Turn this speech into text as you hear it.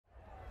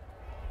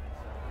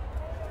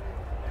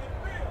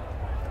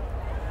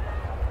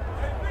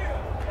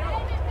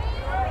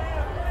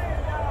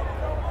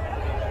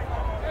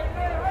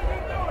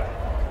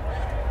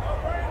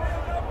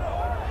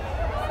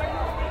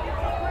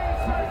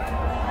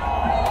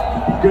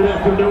Good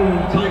afternoon,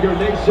 Tiger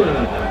Nation.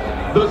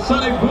 The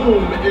Sonic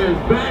Boom is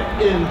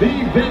back in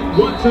the event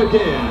once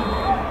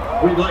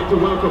again. We'd like to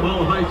welcome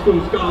all high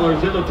school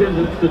scholars in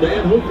attendance today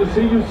and hope to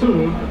see you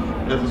soon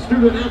as a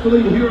student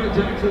athlete here at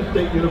Jackson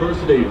State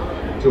University.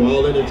 To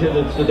all in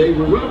attendance today,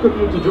 we welcome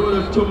you to join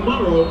us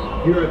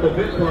tomorrow here at the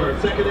event for our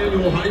second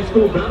annual High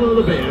School Battle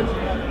of the Bands,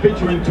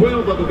 featuring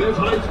 12 of the best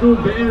high school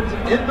bands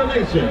in the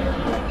nation.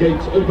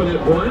 Gates open at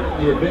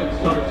 1, the event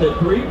starts at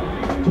 3,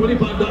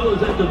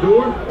 $25 at the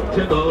door,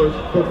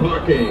 $10 for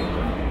parking.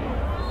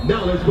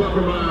 Now let's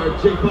welcome our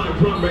J5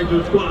 Drum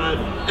Ranger squad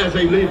as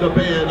they lead the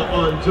band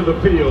onto the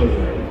field.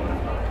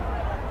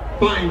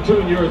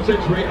 Fine-tune your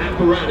sensory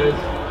apparatus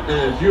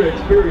as you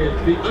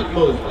experience the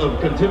utmost of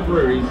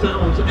contemporary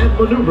sounds and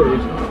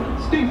maneuvers,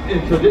 steeped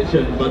in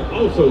tradition but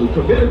also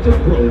committed to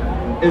growth.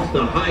 It's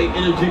the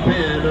high-energy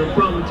band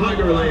from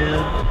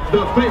Tigerland,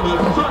 the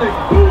famous Sonic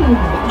Boom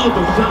of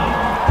the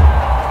South.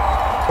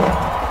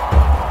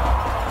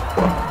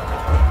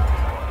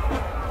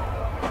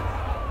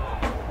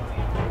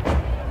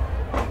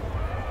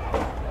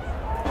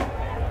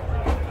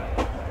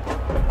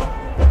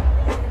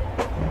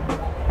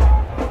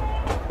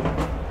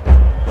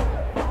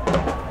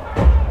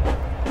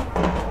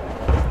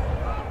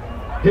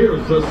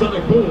 Here's the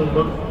Sonic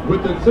Boom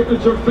with its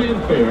signature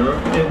fanfare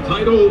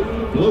entitled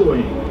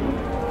Blowing.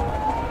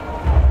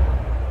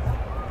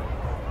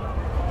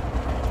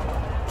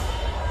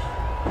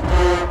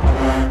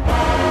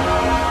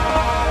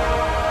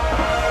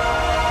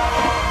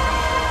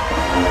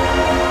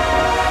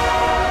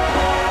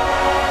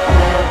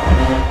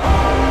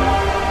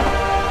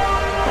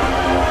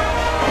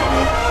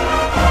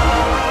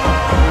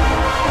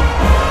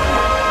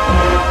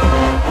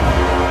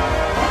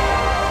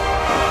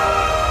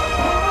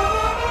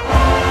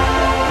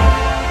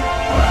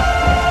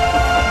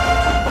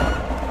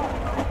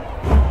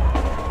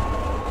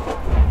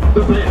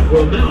 The band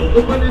will now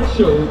open its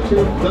show to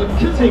The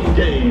Kissing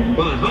Game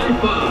by High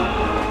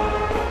Five.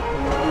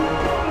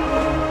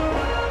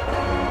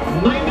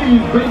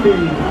 90s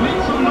babies,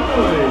 make some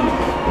noise!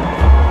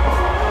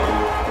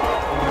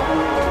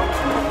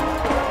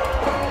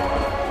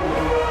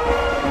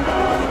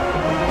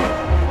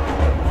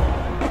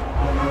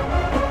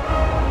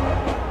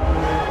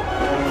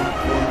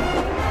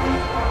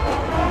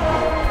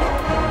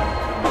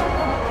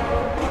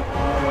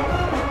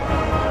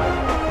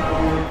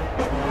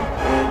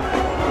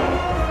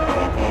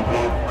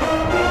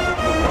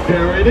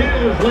 There it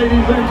is,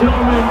 ladies and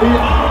gentlemen, the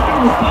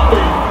all-new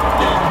Polly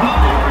and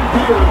highly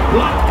revered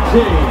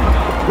blockchain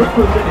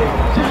representing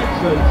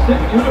Jackson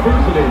State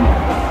University.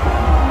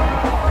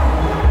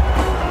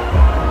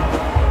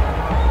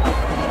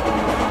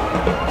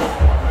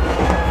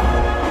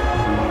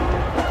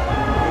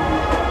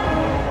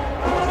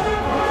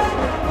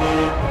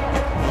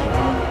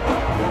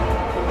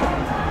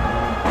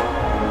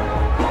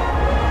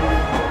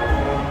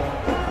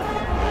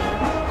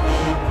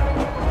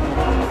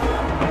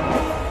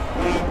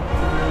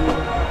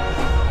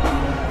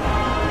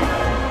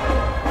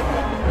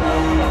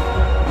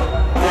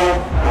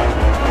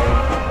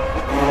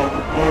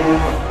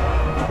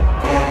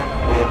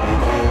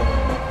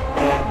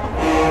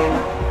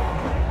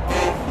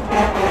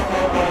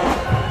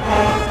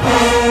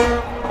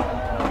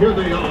 Here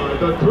they are,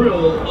 the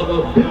thrill of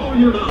a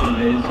billion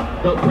eyes,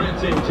 the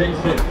Prancing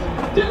J-Settes,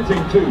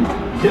 dancing to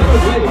Get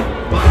Away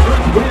by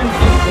Earth, Wind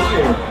and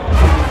Fire.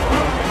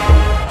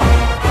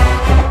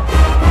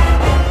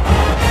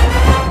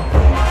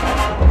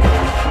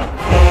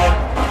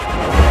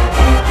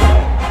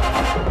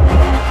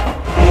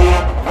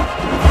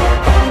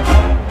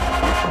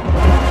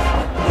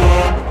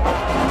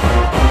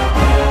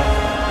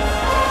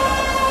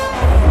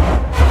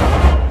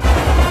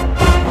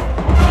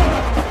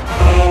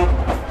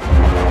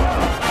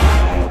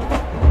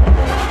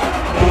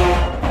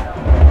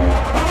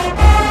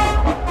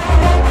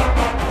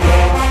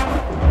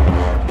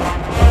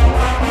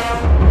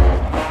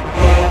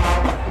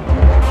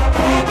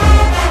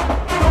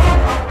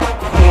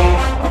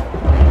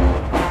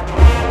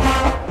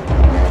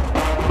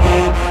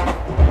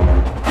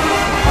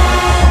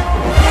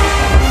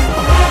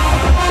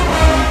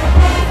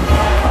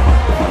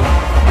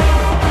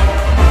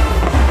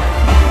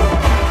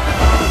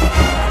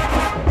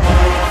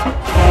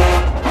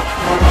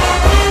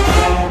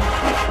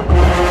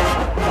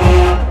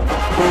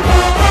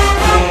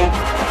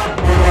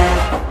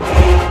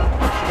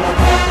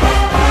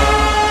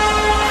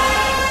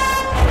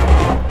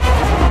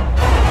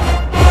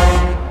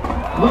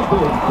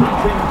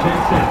 Prancing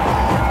J-Settes.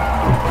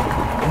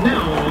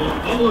 Now,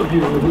 all of you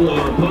who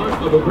are part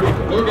of a great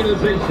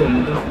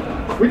organization,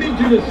 we need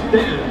you to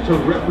stand to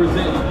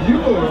represent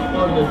your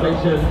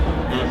organization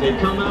as they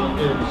come out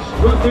and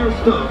strut their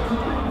stuff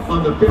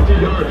on the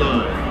 50-yard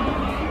line.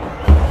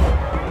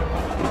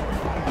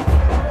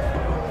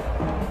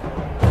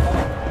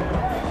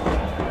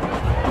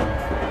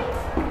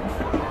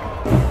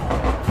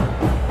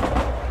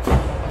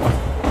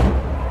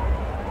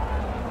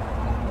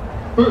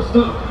 First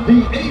up,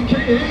 the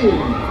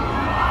AKA.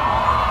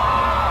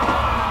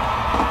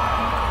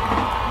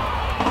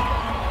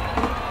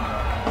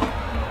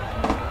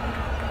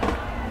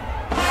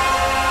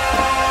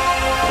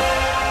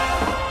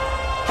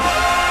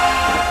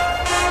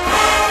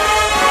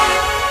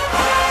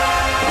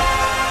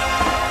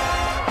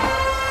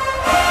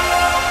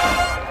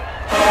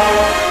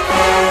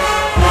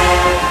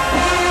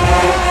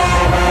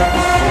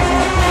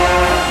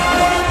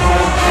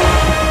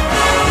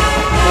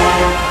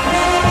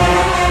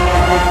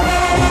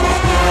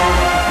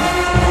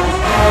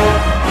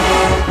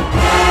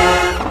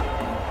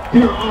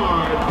 Here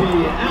are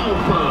the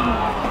Alphas.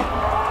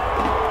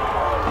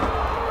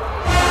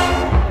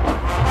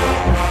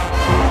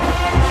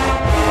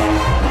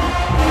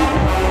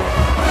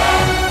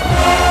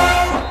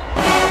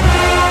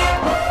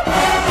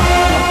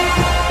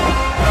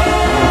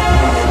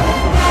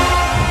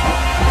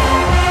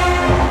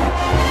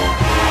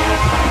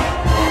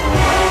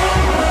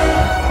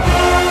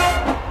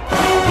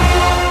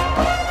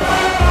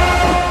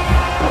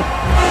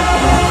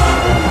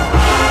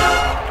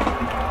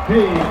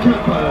 Hey,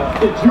 Kemp,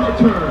 it's your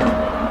turn.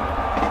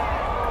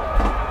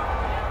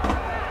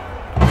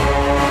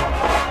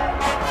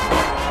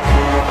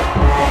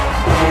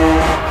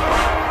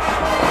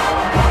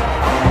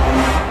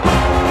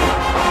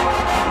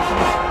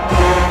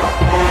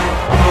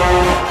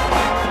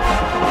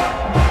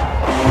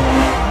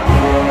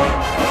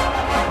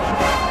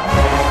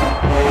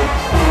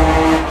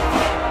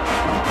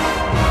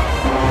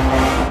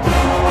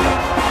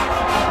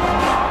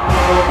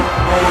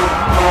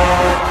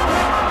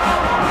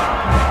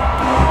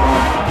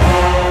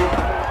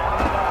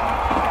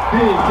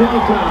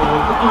 Deltas,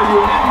 are you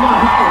in the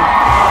house?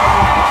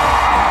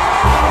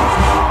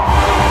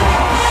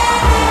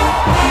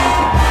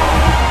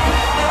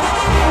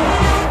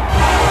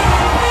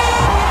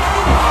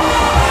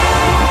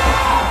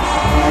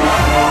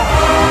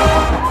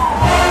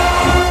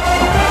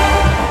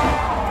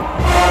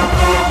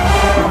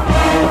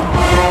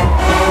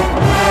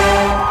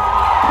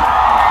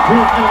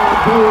 Here are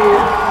the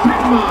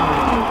Sigma.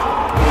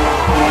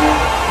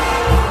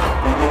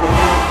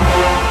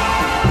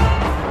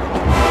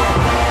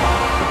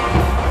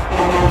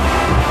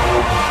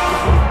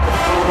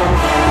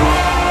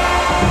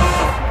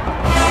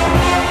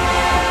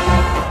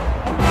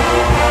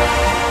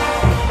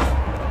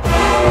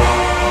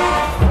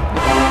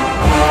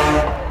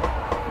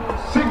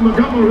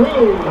 McGregory,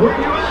 where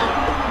you at?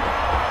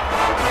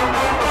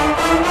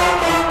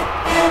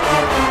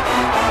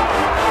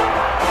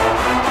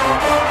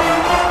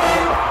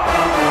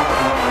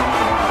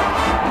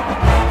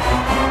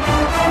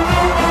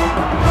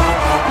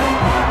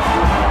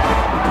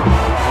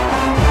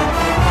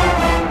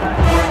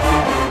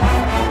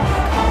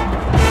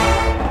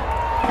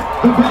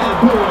 The bad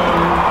boy,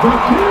 the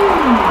king.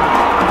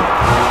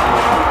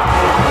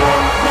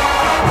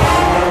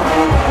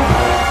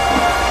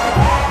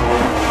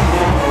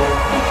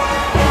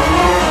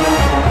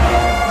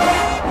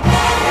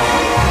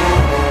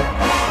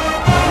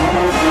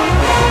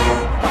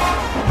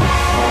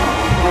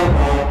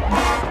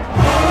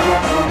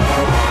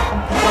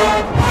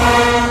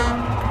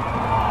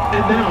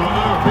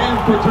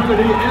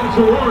 Fraternity and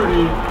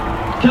sorority,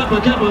 Kappa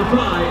Kappa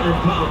Phi and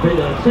Phi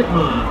Beta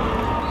Sigma.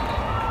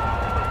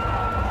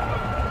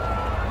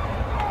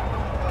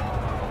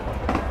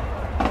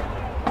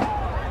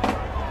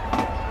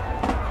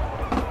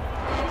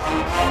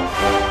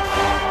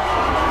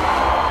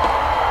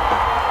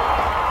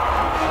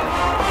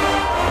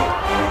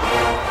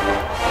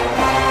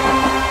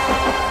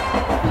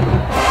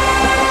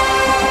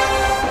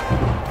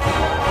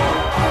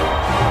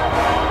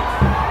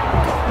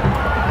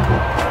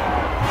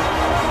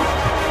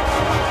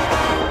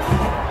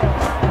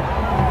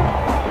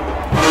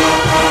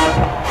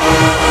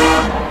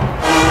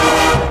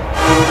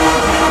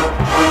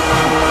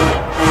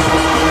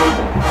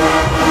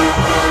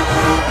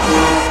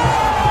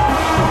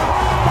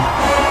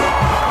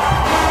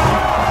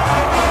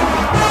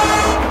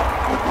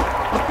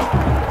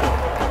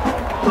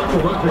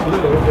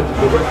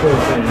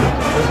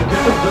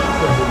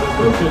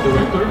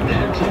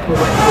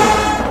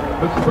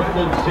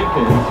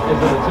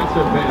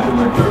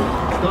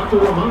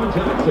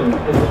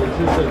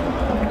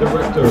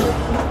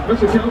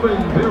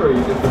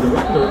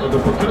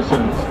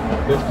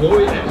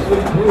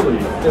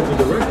 Is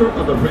the director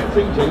of the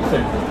Prancing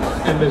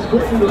J-Settes, and Ms.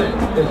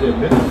 Grailynn is the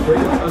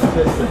administrative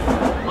assistant.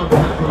 On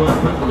behalf of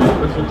our president,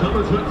 Mr.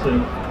 Thomas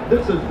Hudson,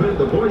 this has been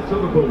the voice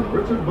of the boom,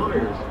 Richard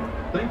Myers.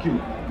 Thank you,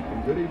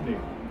 and good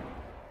evening.